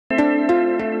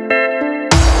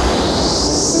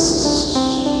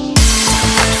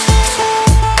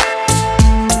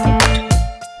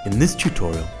this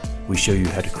tutorial, we show you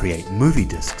how to create movie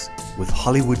discs with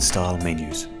Hollywood-style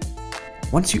menus.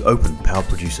 Once you open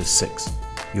PowerProducer 6,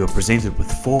 you are presented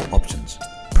with 4 options: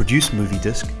 Produce Movie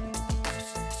Disc,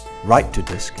 Write to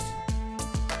Disc,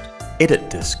 Edit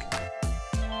Disc,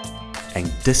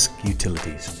 and Disc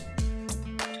Utilities.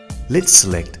 Let's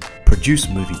select Produce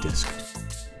Movie Disc.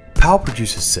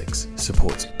 PowerProducer 6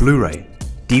 supports Blu-ray,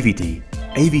 DVD,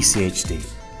 AVCHD,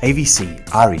 AVC,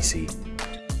 REC.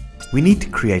 We need to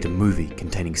create a movie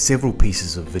containing several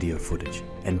pieces of video footage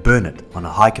and burn it on a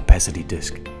high-capacity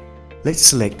disc. Let's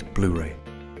select Blu-ray.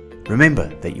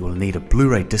 Remember that you will need a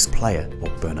Blu-ray disc player or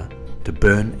burner to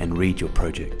burn and read your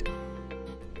project.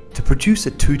 To produce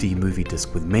a 2D movie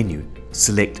disc with menu,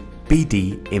 select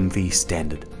BD-MV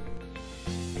Standard.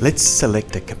 Let's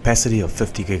select a capacity of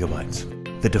 50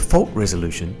 GB. The default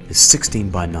resolution is 16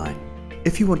 by 9.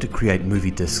 If you want to create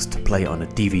movie discs to play on a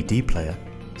DVD player,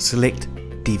 select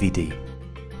DVD.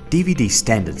 DVD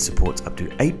Standard supports up to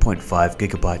 8.5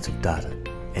 GB of data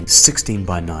and 16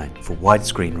 by 9 for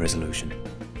widescreen resolution.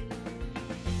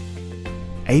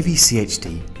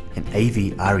 AVCHD and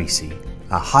AV-REC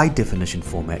are high-definition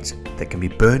formats that can be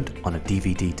burned on a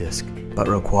DVD disc but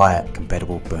require a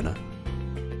compatible burner.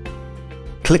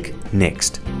 Click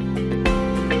Next.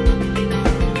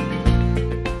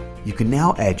 You can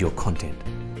now add your content.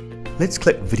 Let's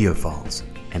click Video Files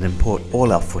and import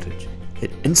all our footage.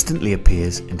 It instantly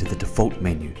appears into the default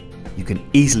menu. You can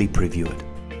easily preview it.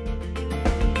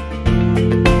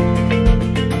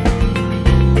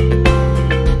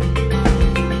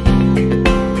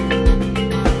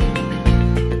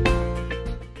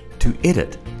 To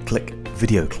edit, click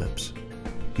Video Clips.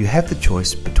 You have the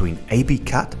choice between A/B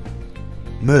Cut,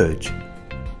 Merge,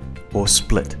 or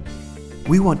Split.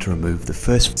 We want to remove the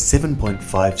first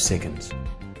 7.5 seconds.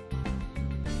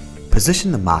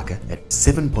 Position the marker at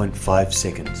 7.5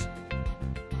 seconds.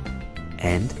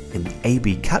 And in the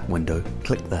A/B Cut window,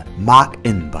 click the Mark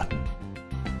In button.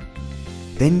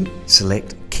 Then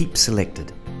select Keep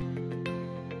Selected.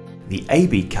 The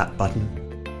A/B Cut button,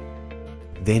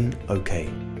 then OK.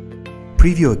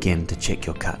 Preview again to check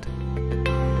your cut.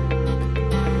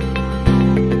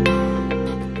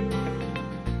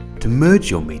 To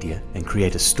merge your media and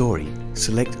create a story,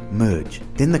 select Merge,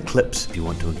 then the clips you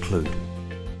want to include.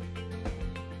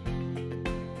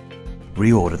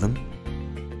 Reorder them,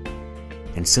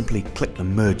 and simply click the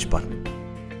Merge button.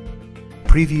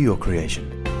 Preview your creation.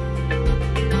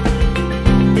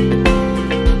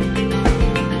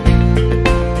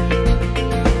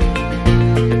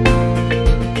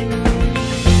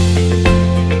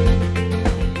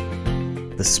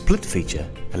 The Split feature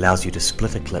allows you to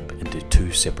split a clip into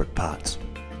 2 separate parts.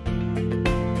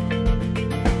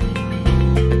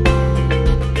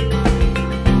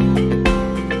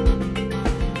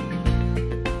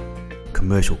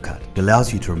 Commercial Cut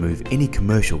allows you to remove any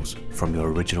commercials from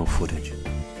your original footage.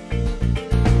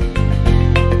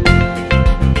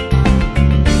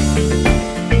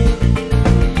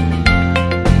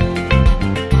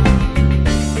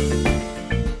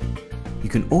 You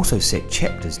can also set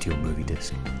chapters to your movie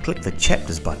disc. Click the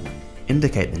Chapters button,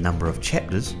 indicate the number of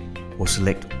chapters, or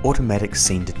select Automatic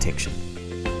Scene Detection.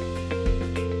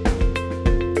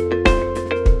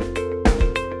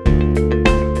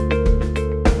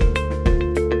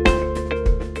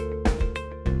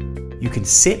 You can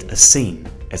set a scene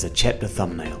as a chapter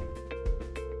thumbnail.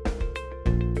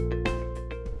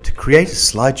 To create a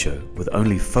slideshow with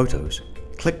only photos,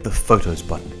 click the Photos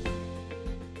button.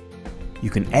 You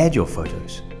can add your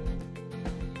photos,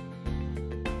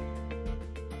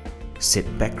 set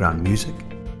background music,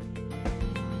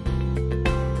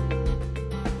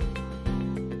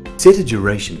 set a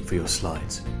duration for your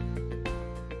slides,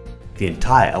 the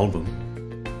entire album,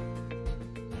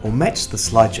 or match the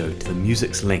slideshow to the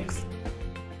music's length,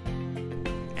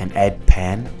 and add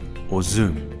pan or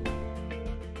zoom,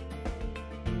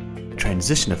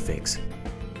 transition effects.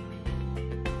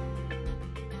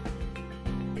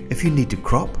 If you need to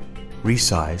crop,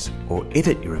 resize, or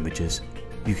edit your images,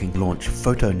 you can launch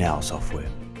Photo Now software.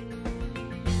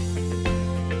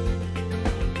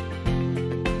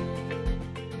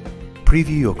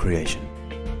 Preview your creation.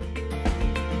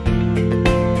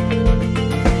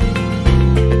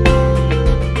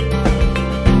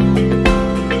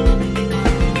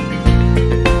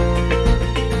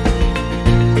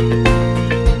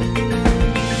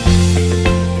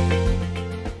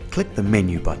 Click the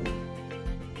Menu button.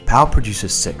 PowerProducer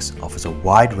 6 offers a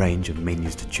wide range of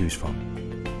menus to choose from.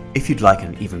 If you'd like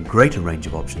an even greater range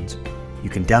of options, you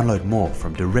can download more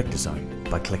from Director Zone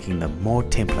by clicking the More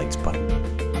Templates button.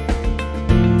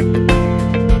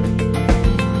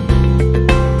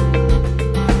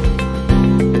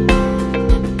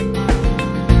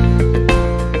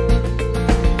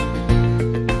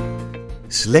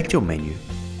 select your menu,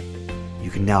 you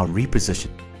can now reposition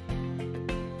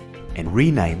and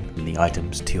rename the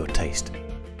items to your taste.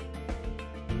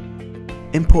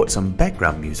 Import some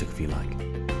background music if you like.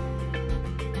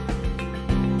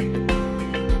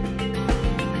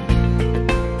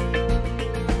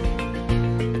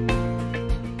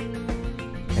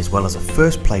 As well as a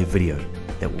first play video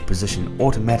that will position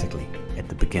automatically at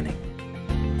the beginning.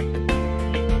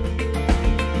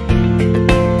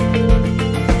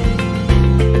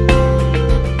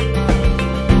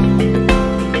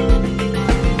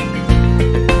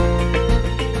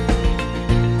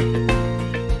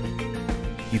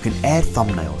 You can add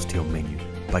thumbnails to your menu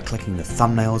by clicking the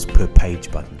Thumbnails per Page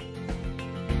button.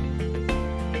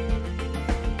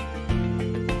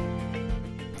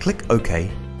 Click OK,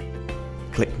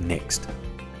 click Next.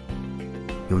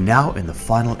 You're now in the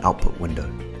final output window.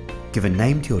 Give a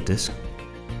name to your disk,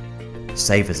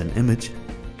 save as an image,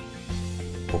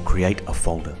 or create a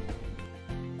folder.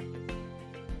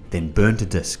 Then burn to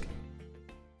disk.